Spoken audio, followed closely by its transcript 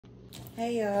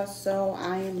Hey y'all, so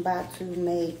I am about to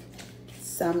make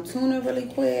some tuna really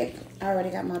quick. I already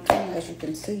got my tuna, as you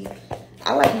can see.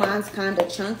 I like mine's kind of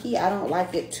chunky. I don't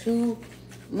like it too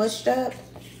mushed up.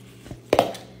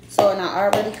 So, and I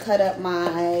already cut up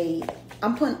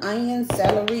I'm putting onions,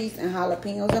 celeries, and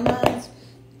jalapenos in mine.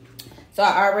 So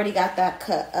I already got that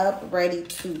cut up, ready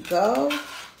to go.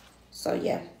 So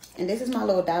yeah, and this is my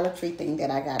little Dollar Tree thing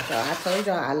that I got, y'all. I told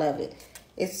y'all I love it.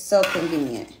 It's so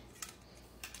convenient.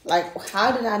 Like,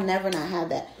 how did I never not have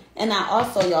that? And I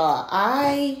also, y'all,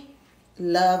 I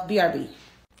love BRB.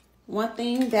 One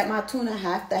thing that my tuna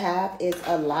have to have is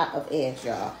a lot of eggs,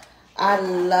 y'all. I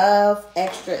love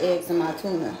extra eggs in my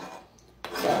tuna.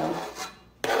 So,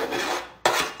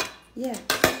 yeah.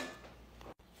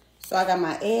 So, I got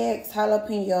my eggs,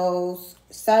 jalapenos,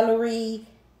 celery,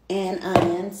 and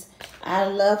onions. I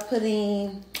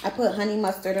put honey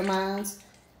mustard in mine.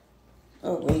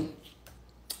 Oh, wait.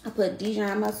 I put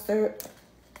Dijon mustard.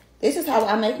 This is how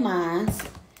I make mine.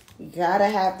 You gotta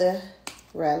have the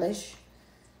relish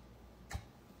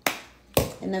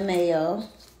and the mayo.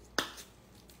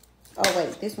 Oh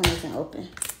wait, this one isn't open.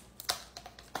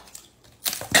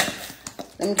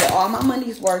 Let me get all my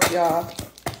money's worth, y'all.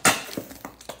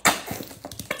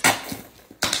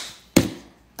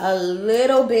 A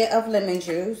little bit of lemon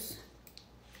juice.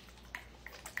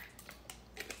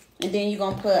 And then you're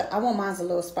going to put, I want mine a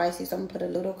little spicy, so I'm going to put a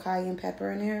little cayenne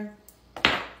pepper in there.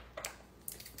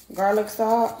 Garlic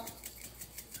salt.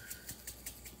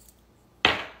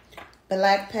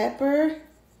 Black pepper.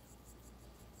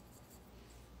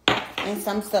 And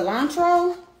some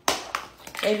cilantro.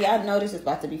 Baby, I know this is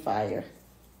about to be fire.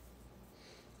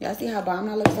 Y'all see how bomb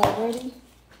that looks already?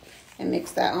 And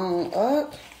mix that on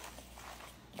up.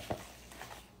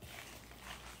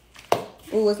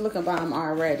 Ooh, it's looking bomb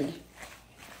already.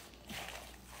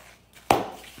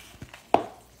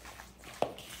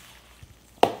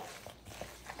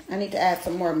 I need to add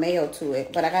some more mayo to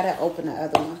it, but I gotta open the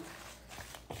other one.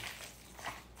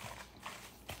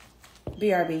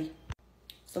 BRB.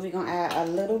 So we're gonna add a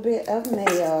little bit of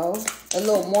mayo, a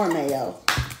little more mayo,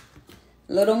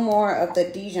 a little more of the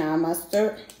Dijon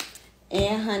mustard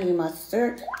and honey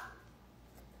mustard,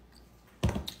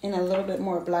 and a little bit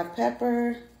more black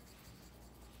pepper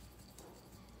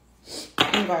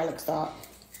and garlic salt.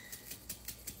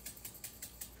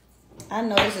 I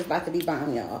know this is about to be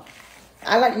bomb, y'all.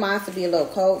 I like mine to be a little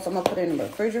cold, so I'm going to put it in the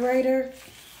refrigerator.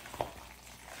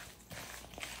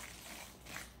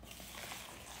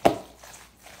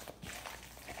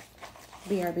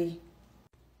 BRB.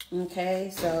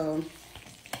 Okay, so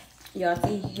y'all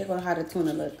see, here go how the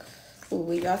tuna look.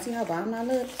 Ooh, y'all see how bomb that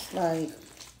looks? Like,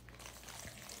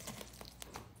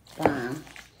 bomb.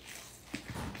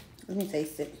 Let me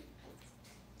taste it.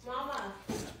 Mama.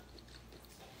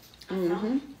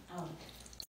 Mm-hmm. Oh.